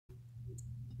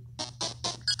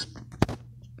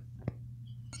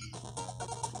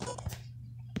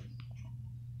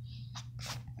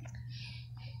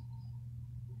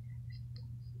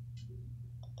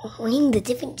learning the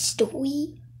different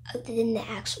story other than the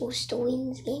actual story in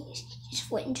this game is just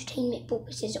for entertainment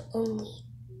purposes only.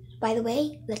 By the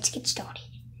way, let's get started.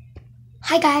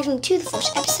 Hi guys, welcome to the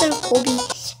first episode of Kobe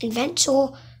Adventure.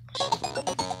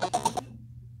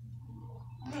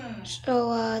 So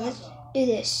let's do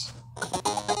this.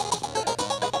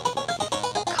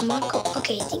 Come on, Kobe.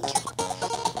 Okay, thank you.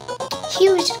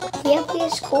 We have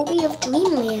this Kobe of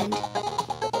Dreamland.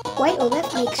 Right or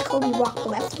left makes Kobe walk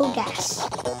left or gas.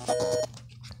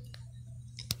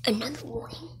 Another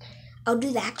warning. I'll do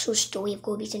the actual story of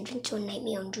Kobe's Adventure in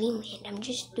Nightmare on Dreamland. I'm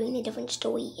just doing a different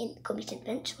story in Kobe's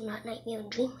Adventure, not Nightmare on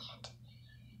Dreamland.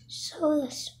 So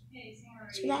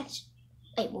that's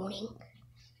a warning.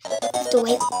 The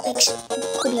way makes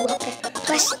Kobe walk.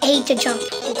 Press A to jump,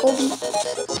 and Kobe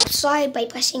slide by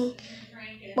pressing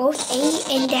both A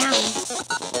and down.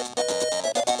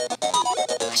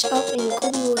 Press up, and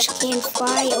Kobe will scan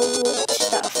fly over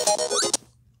stuff.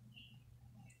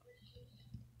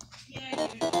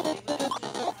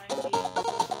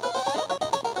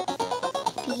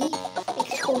 B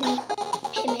makes Kobe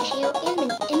inhale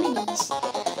enemies.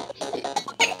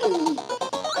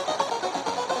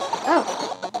 Oh.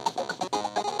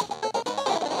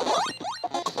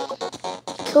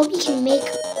 Kobe can make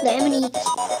the enemy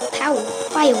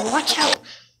fire. Watch out,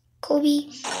 Kobe.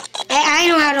 I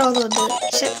know how to all the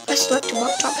abilities. Let's select the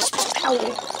rock top. Press power.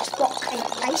 Let's walk kind of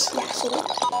ice.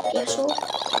 Yeah, so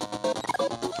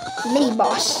mini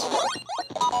boss.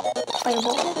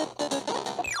 Fireball.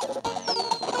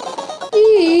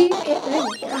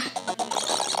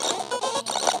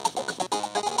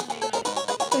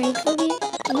 Alright, Kobe.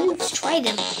 Let's try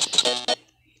them.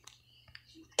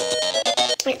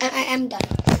 Wait, I'm done.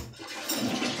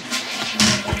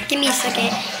 Give me a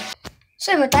second.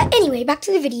 Sorry about that. Anyway, back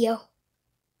to the video.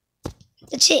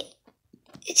 That's it.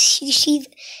 You see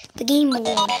the game mode.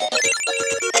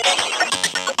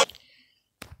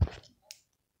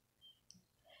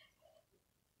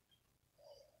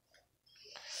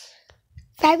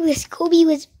 Fabulous. Kobe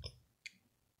was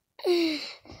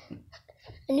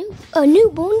a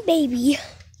newborn baby.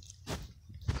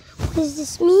 What does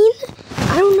this mean?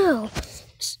 I don't know.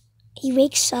 He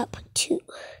wakes up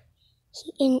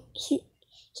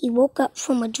he woke up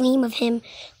from a dream of him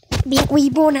being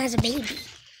reborn as a baby.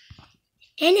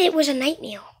 And it was a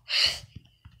nightmare.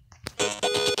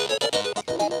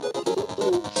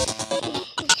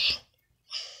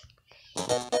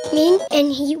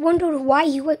 And he wondered why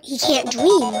he can't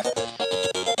dream.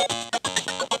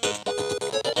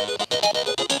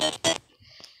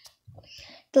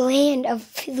 The land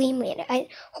of Dreamland. I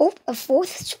hope a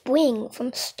fourth spring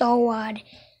from Star Wars.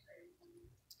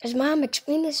 His mom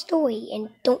explained the story and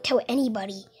don't tell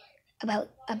anybody about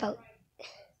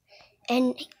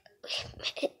and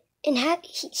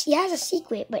she has a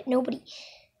secret, but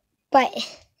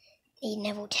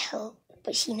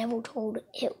she never told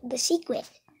it the secret.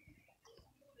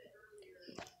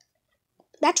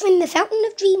 That's when the Fountain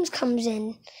of Dreams comes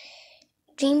in.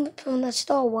 Dream from the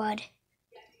Star Wars.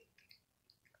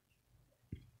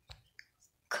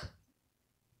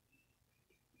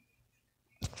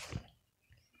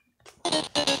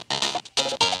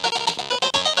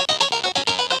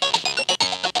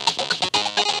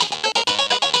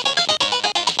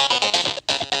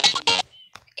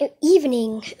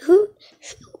 Evening. Who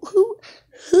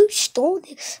stole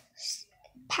this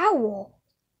power?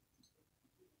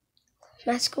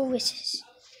 Magical wishes.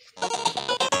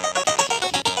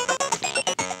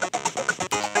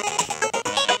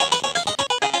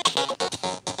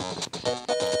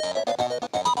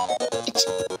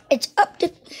 It's up to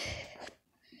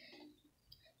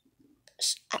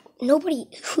nobody.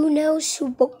 Who knows who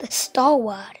broke the Star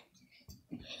Wars?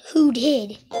 Who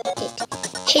did it?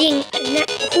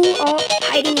 Who are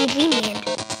hiding in Dreamland?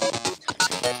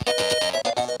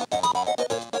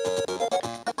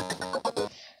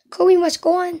 Kobe must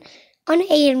go on an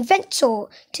adventure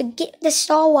to get the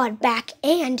Star Wars back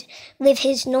and live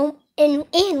his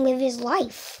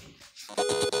life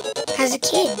as a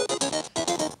kid.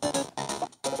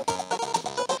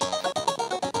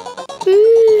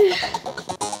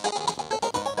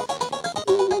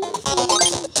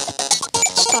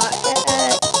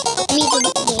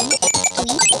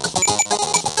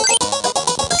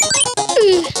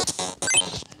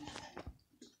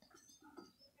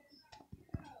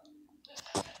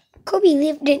 Kobe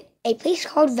lived in a place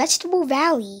called Vegetable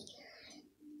Valley.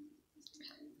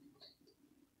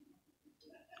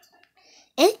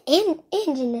 And in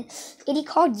a city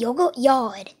called Yogurt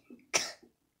Yard.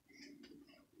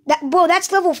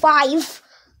 That's level 5.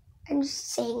 I'm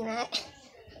just saying that.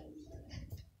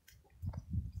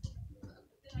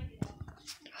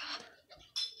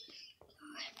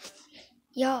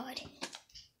 yard.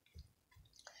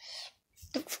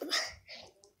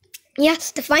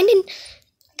 Yes, the finding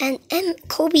and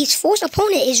Kobe's first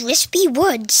opponent is Rispy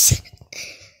Woods.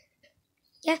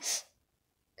 Yes,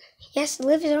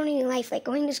 live his own life, like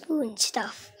going to school and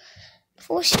stuff.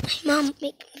 Force my mom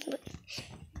make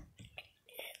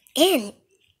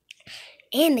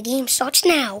and the game starts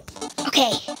now.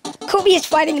 Okay, Kobe is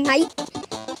fighting a knight.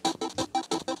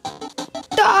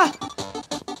 Ah!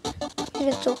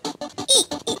 So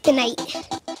eat the knight.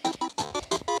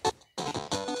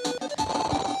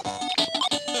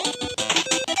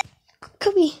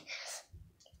 Kobe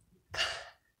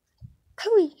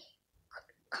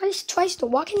tries to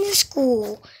walk into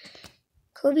school.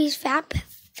 Kobe's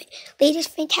latest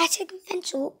fantastic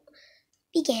adventure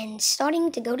begins,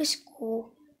 starting to go to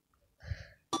school.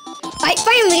 I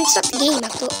finally stop the game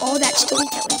after all that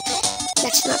storytelling.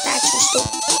 That's not the actual story.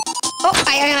 Oh,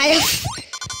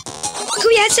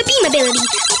 Kobe has the beam ability.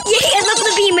 Yay, I love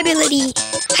the beam ability.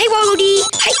 Hi, Walody.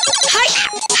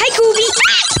 Hi, Kobe.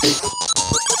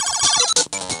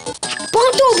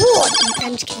 Bonto board.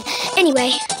 I'm just kidding.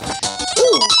 Anyway.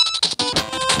 Ooh.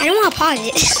 I don't want to pause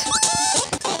it.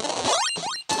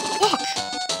 Walk.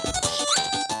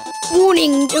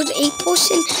 Warning, there's a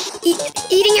person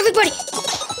eating everybody.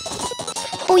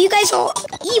 Oh, you guys are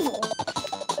evil.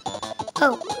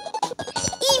 Oh.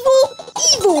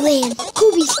 Evil land.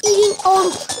 Kobe's eating all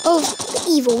of the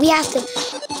evil. We have to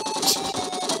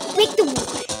make the war.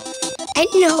 And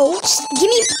no, give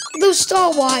me those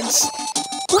Star Wars.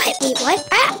 What? Wait, what?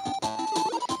 Ah!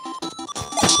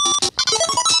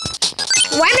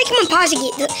 Why am I keep on pausing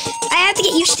it? I have to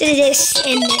get used to this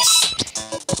and this.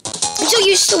 I'm so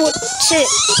used to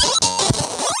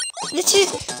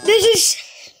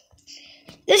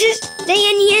This is the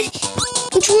NES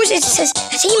controls. It's the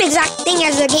same exact thing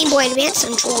as the Game Boy Advance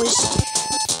controls.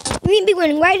 You may be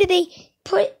wondering, why did they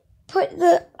put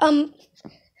the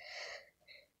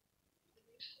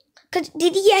because the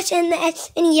DS and the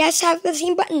NES have the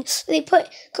same buttons. So they put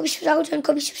Kobe Superstar Ultra and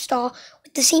Kobe Superstar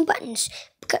with the same buttons.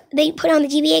 They put on the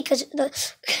GBA because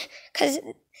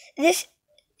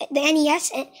the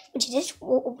NES, which is this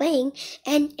playing,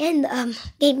 and the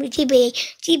game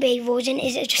GBA version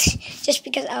is just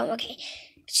because okay,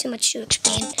 it's too much to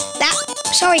explain.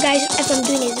 Sorry guys if I'm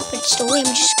doing a different story. I'm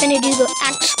just gonna do the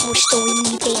actual story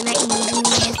when we play in Nightmare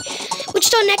Dreamland, which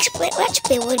the next Let's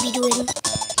Play we'll be doing.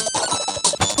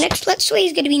 Next Let's Play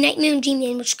is gonna be Nightmare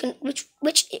Dreamland, which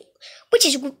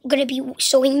is gonna be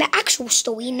showing the actual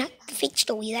story, not the fake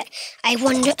story that I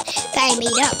made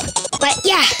up. But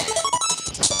yeah.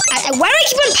 Why do I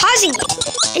keep on pausing it?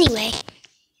 Anyway.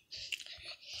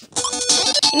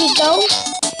 Let me go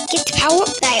get the power up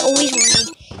that I always wanted.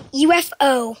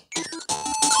 UFO.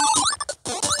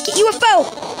 Get UFO!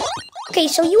 Okay,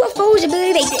 so UFO's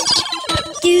ability like this.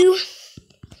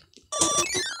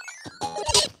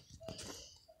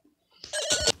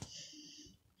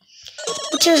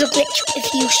 Which is a glitch.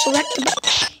 If you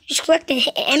select an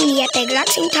enemy at the exact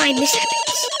same time, this happens.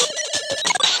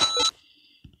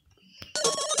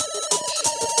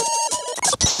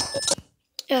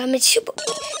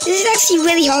 This is actually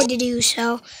really hard to do,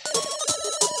 so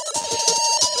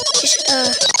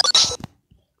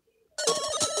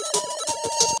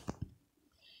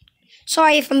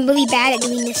sorry if I'm really bad at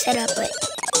doing this setup, but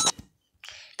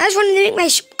I just wanted to make my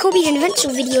Kobe's Adventure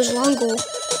videos longer,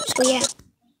 so yeah.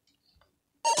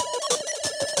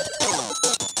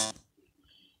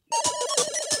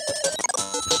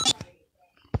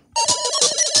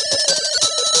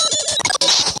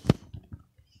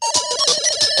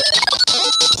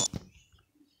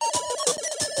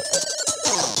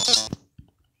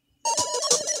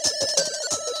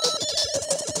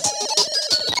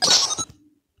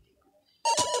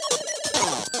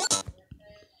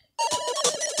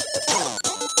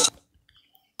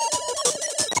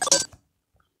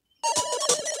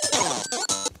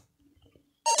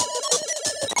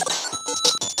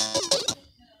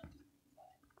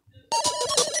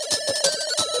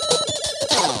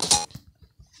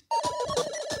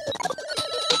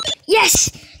 Yes!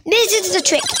 This is the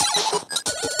trick.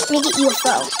 Make it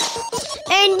UFO.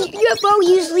 And UFO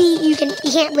usually you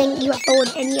can't bring UFO in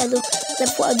any other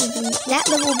level other than that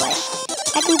level, but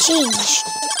that can change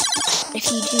if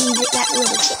you do that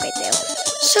little trick right there.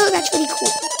 So that's pretty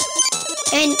cool.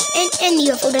 And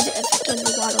the UFO doesn't affect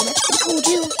underwater. That's pretty cool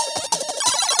too.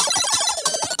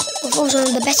 UFO is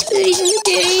one of the best abilities in the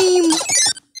game.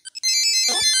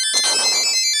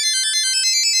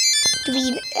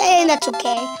 And that's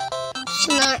okay. It's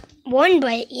not one,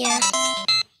 but yeah.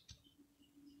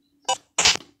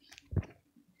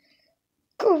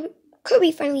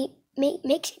 Kobe finally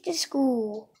makes it to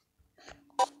school.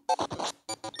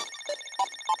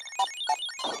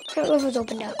 That level's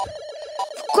opened up.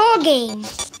 Call game.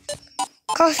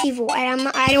 Call of Evil. I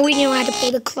don't really know how to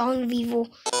play the Clone of Evil.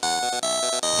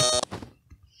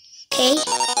 Okay.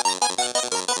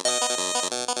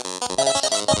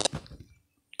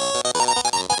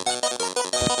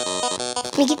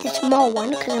 Let me get the small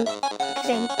one because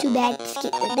I'm too bad to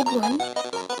skip the big one.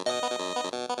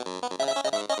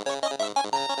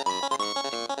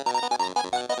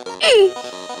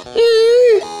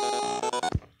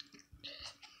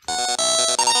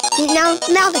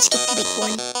 Now let's get the big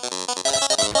one.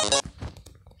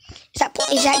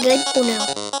 Is that good? Oh no.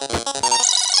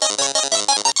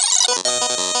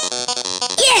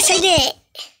 Yes, I did it.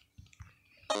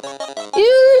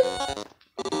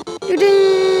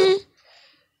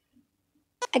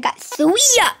 I got 3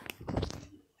 up.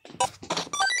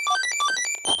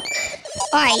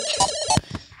 Alright.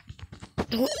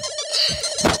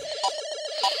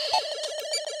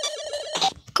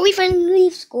 Kobe finally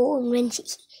leaves school and when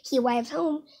he arrives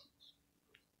home,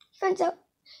 he finds out,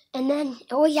 and then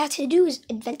all he has to do is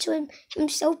adventure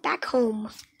himself back home.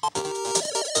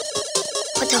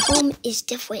 But the home is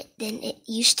different than it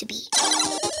used to be.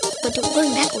 But the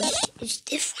going backwards is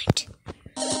different.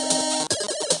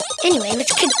 Anyway,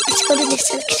 let's go to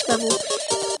this next level.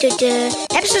 The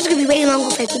episode's gonna be way longer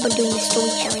if I keep on doing the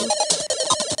storytelling.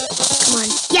 Come on.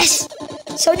 Yes!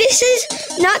 So this is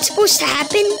not supposed to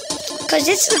happen, because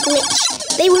it's a glitch.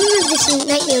 They removed this in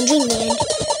Nightmare on Dreamland.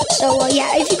 So,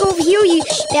 yeah, if you go over here,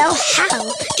 they'll have,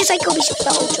 just like Kobe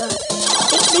Super Ultra.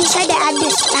 They decided to add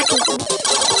this back in Kobe.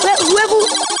 Whoever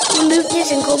removed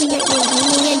this in Kobe Nightmare on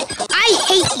Dreamland, I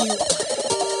hate you.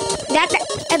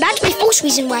 That's my first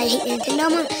reason why I hate Nintendo.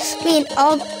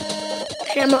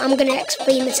 I'm gonna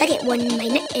explain the second one in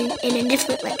a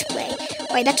different Let's Play.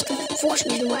 Alright, that's the first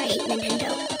reason why I hate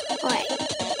Nintendo. Alright,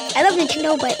 I love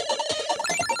Nintendo, but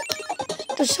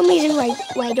there's some reason why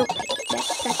I don't like it.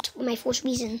 That's my first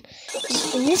reason.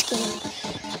 In this game.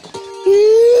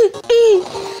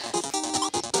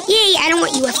 Yay! I don't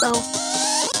want UFO.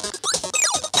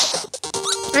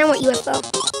 I don't want UFO.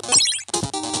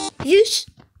 Use.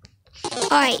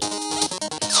 Alright.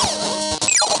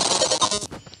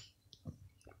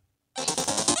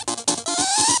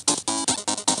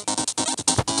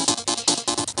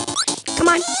 Come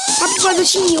on. Happy Brother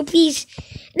Shinio, please.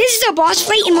 This is a boss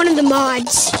fight in one of the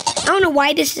mods. I don't know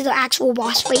why this is the actual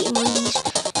boss fight in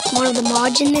one of the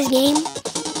mods in this game.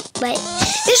 But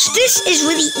this is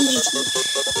really easy.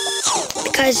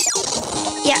 Because,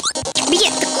 yeah, we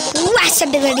get the Class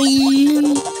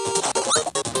ability.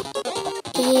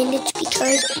 And it's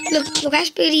because, look, the Class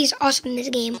ability is awesome in this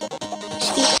game.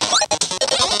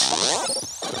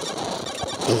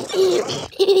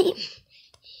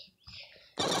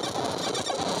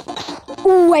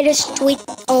 Ooh, I destroyed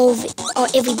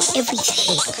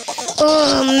everything.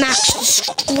 Oh, max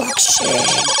destruction.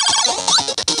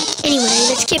 Anyway,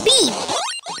 let's get B.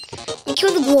 And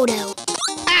kill the Gordo.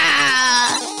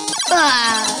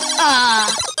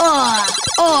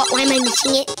 Why am I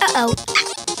missing it? Uh-oh.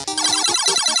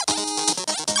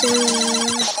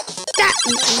 That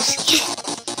means.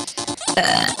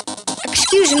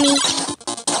 Excuse me.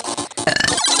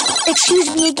 Excuse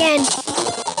me again.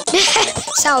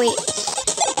 Sorry.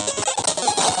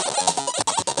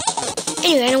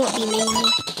 Anyway, I don't want beam anymore.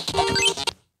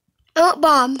 I want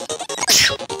bomb.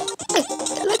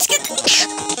 Let's get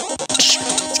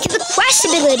the Class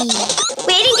ability.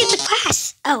 Wait, I didn't get the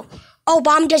Class. Oh,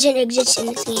 bomb doesn't exist in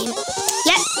this game.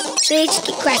 Yep. So let's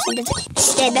get Class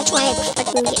instead. That's why I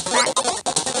expect to get Class.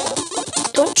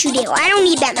 Don't you dare. I don't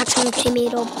need that maximum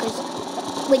tomato because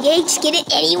we just get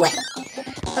it anyway.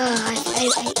 I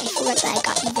forgot that I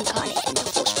got it in the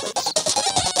first place.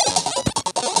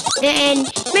 And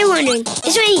am I wondering,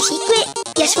 is there any secret?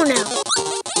 Yes or no?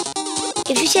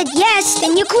 If you said yes,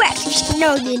 then you're correct. If you said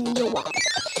no, then you're wrong.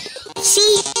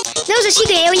 See, there's a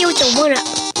secret area with a 1-up.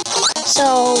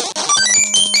 So,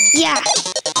 yeah.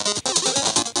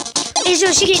 Is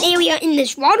there a secret area in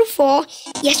this waterfall?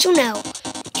 Yes or no?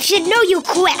 If you said no, you're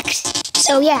correct.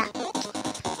 So, yeah.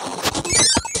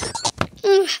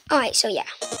 Alright, so yeah.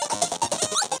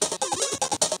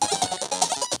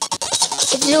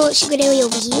 If there's a secret area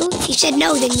over here, if you said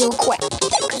no, then you're correct.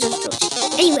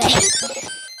 Anyway.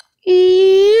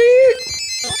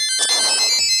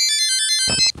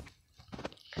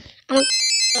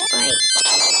 Alright.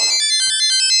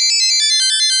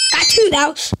 Got 2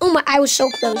 now. Oh my, I was so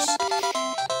close.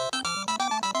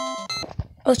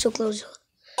 Oh, so close.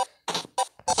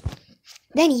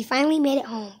 Then he finally made it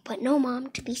home, but no mom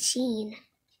to be seen.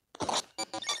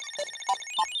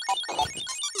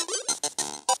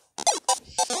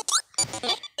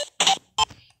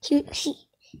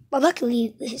 But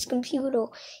luckily, his computer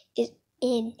is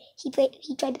in. He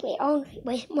tried to play all night,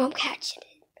 but his mom catched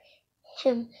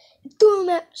him, threw him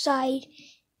outside,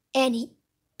 and he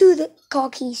threw the car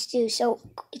keys too. So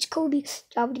it's Kobe's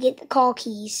job to get the car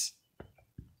keys.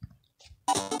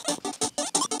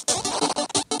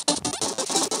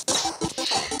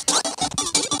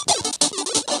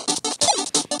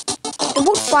 In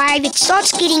World 5, the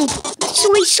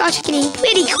story starts getting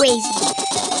pretty crazy.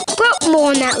 But more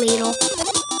on that later.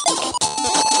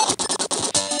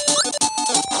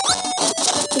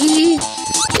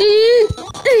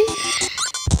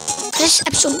 This is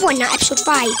episode 1, not episode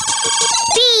 5.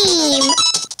 Beam!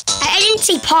 I didn't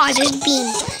say pause, it's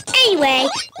beam. Anyway,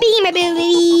 beam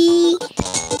ability.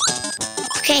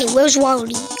 Okay, where's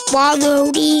Wallowdee?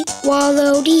 Wallowdee.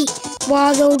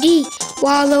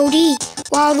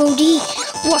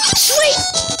 Sleep!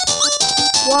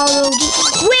 Wallowdee.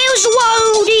 Where's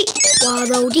Wallowdee?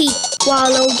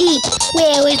 Wallowdee.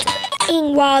 Where is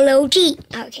Wallowdee?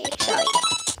 Okay, sorry.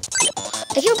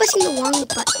 I keep pressing the wrong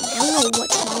button. I don't know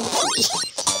what's wrong with me.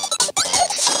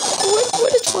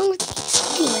 What is wrong with me?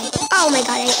 Anyway. Oh my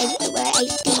god, I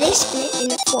do this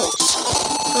and it floats.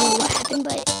 I don't know what happened,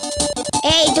 but...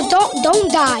 Hey, don't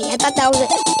die. I thought that was an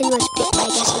endless pit, but I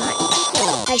guess not.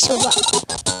 I survived.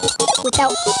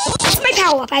 Without... That's my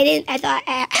power up.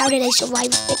 How did I survive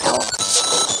with the power up?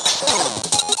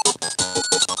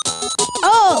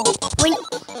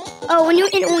 When you're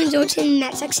in orange zones in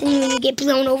that section, when you get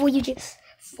blown over, you just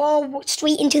fall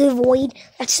straight into the void.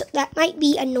 That might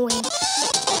be annoying,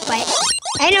 but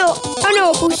I know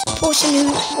a person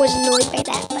who was annoyed by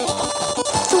that. But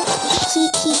so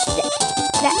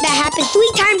that happened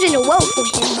 3 times in a row for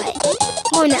him. But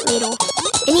more on that later.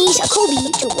 And he's a Kobe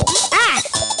YouTuber.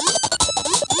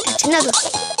 That's another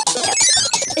thing.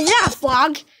 Is that a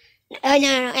frog? No.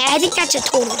 I think that's a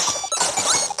turtle.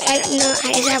 I don't know.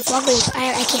 Is that a frog?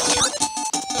 I can't tell.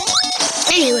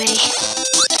 Anyway,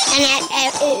 and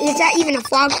is that even a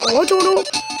frog or a turtle?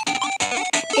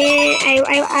 And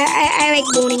I like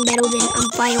Morning better than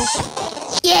Fire.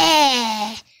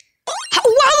 Yeah!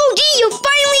 Wallowdee, you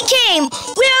finally came!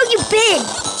 Where have you been?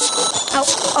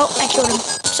 Oh, I killed him.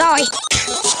 Sorry.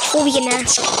 Before we can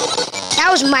ask. That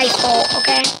was my fault,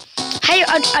 okay? Hey,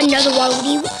 another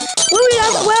Wallowdee.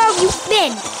 Where have you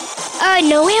been?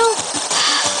 Nowhere?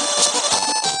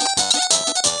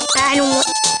 I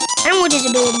don't want this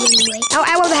ability anyway.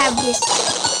 I want to have this.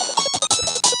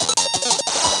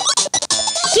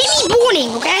 Keep me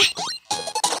burning, okay?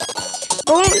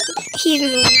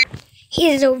 He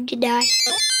deserves to die.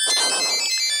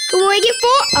 Come on, get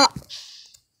 4 up.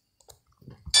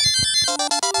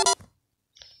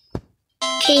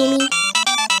 Jamie.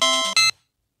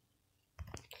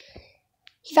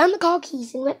 He found the car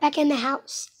keys and went back in the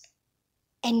house.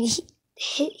 And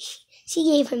she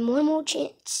gave him one more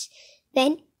chance.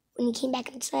 Then, when he came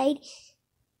back inside,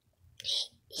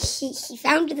 he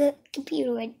found the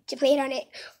computer and to play it on it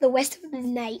the rest of the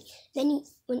night. Then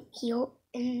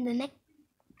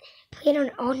played on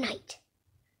it all night.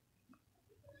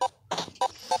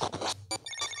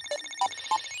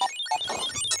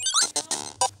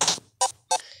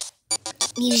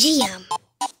 Museum.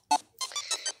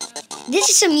 This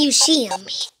is a museum.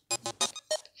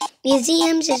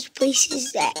 Museums is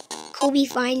places that Kobe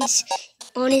finds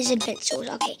on his adventures.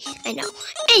 Okay, I know.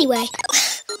 Anyway.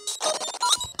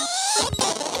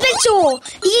 Adventure!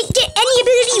 You can get any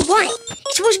ability you want.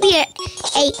 It's supposed to be a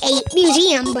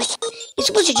museum, but you're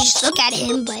supposed to just look at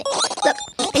him, but look,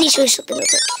 I need to show you something real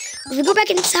quick. If you go back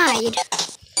inside,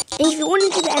 and if you want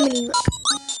into the enemy, look,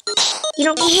 you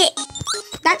don't get hit.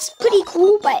 That's pretty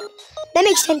cool, but that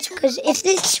makes sense, because if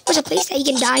this was a place that you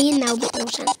can die in, that would make no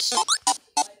sense.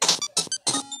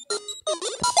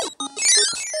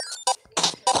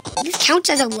 This counts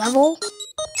as a level.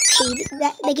 Okay,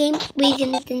 the game, we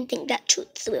didn't think that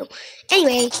through.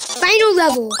 Anyway, final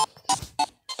level.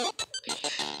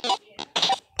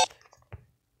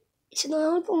 It's an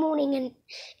awful morning, and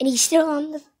he's still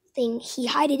on the thing. He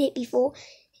hid it before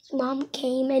his mom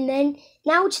came, and then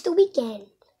now it's the weekend.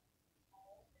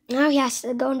 Now he has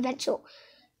to go and venture.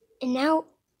 And now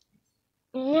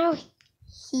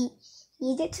he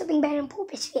did something bad on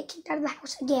purpose to get kicked out of the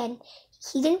house again.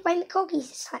 He didn't find the cookies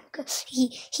this time because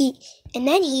and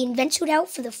then he ventured out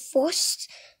for the first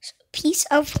piece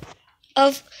of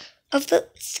the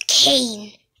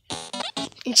cane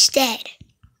instead.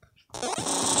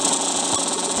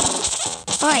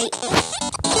 Alright.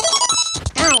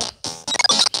 Ow.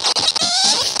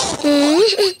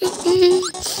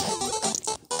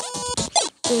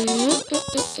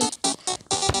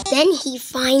 Then he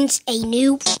finds a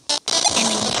new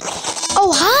enemy.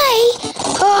 Oh, hi!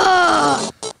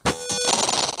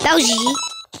 That was easy.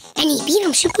 And he beat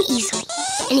him super easily.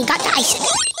 And he got the ice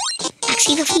ability.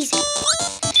 Actually, the freeze.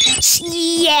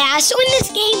 Yeah, so in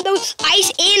this game, those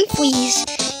ice and freeze.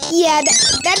 Yeah,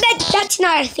 that's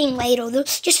not a thing later. They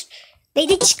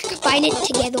just combine it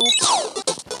together.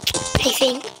 I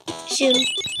think soon.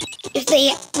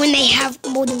 When they have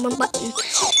more than one button.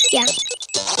 Yeah.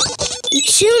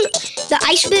 Soon, the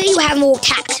ice ability will have more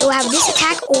attacks. It will have this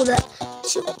attack or the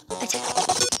super attack.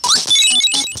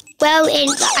 Well, in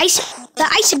the ice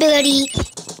ability,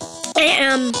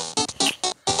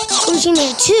 Cozy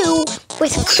Man 2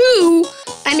 with Crew.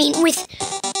 I mean, with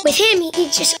him,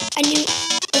 he's just a new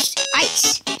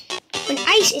ice. When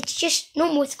ice, it's just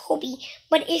normal with Kobe.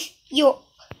 But if you're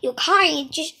kind,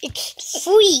 it's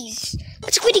freeze.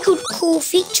 It's a pretty cool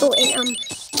feature in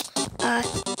that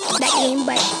game,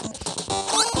 but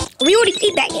we already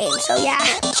played that game, so yeah.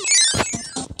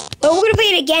 But we're gonna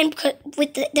play it again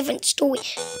with the different story.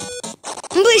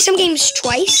 I'm gonna play some games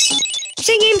twice.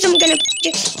 Some games I'm gonna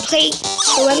just play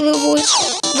the regular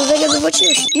version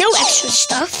with no extra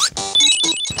stuff.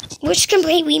 We're just gonna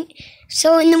play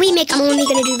so in the remake I'm only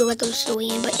gonna do the regular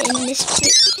story, but in this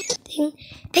thing,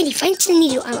 then he finds the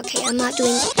needle. Okay, I'm not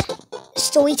doing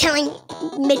storytelling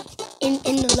in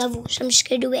the levels. I'm just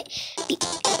gonna do it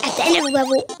at the end of the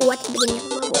level or at the beginning of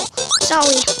the level.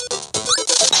 Sorry,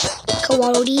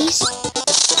 cowardies.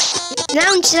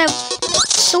 Now instead of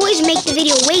stories, make the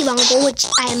video way longer, which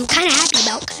I am kind of happy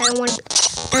about because I don't want like.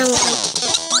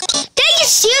 Did you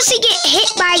seriously get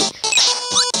hit by?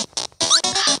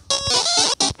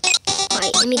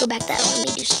 Alright, let me go back there. Let me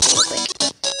do something real quick.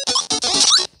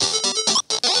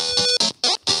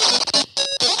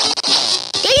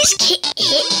 They just get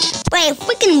hit by a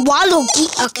freaking Wallow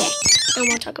Geek. Okay, I don't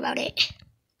want to talk about it.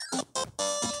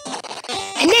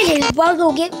 And then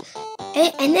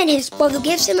his brother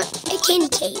gives him a candy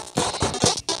cane.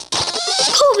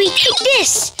 Kobe, take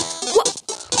this! What?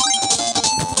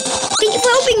 Thank you for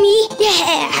helping me! Yeah, I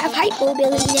have hyper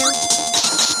ability now.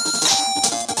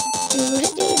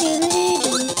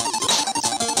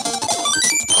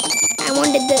 I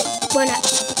wanted the one up.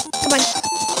 Come on.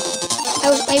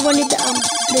 I wanted the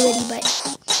ability, but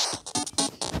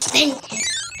then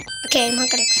okay, I'm not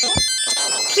gonna.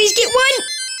 Please get one!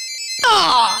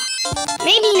 Aw!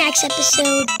 Maybe next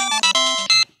episode.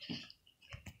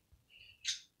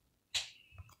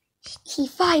 He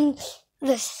finds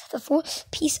the fourth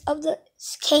piece of the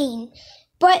cane,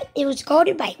 but it was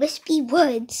guarded by Wispy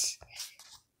Woods.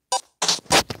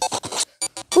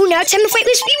 Oh, now it's time to fight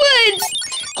Wispy Woods!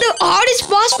 The hardest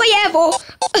boss fight ever!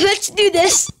 Let's do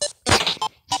this!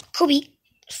 Kobe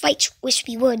fights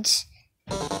Wispy Woods.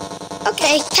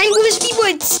 Okay, time for Wispy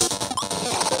Woods!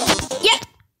 Yep!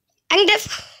 I'm def.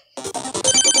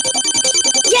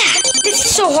 Yeah, this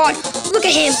is so hard. Look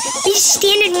at him. He just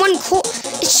stand in one corner.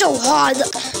 It's so hard.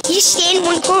 Look, you just stand in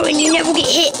one corner and you never get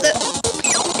hit. Look,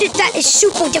 that is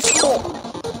super difficult.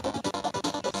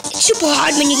 It's super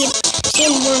hard when you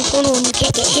stand in one corner and you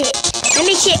can't get hit. That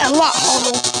makes it a lot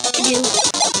harder to do.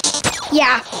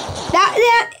 Yeah,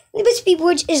 that Wispy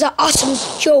Woods is an awesome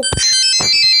joke.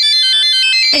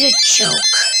 It's a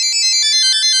joke.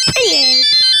 Anyway,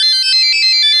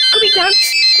 Kobe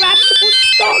grabs the full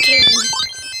star cane.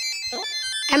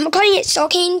 I'm calling it star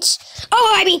canes.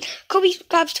 Oh, I mean, Kobe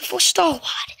grabs the full star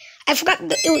wad. I forgot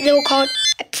they were called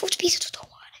a first piece of star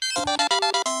wad.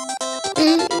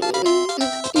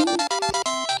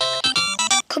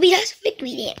 Kobe does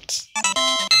victory dance.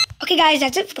 Okay, guys,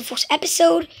 that's it for the first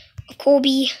episode of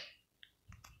Kobe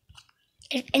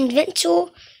Adventure.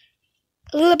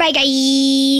 Bye, guys.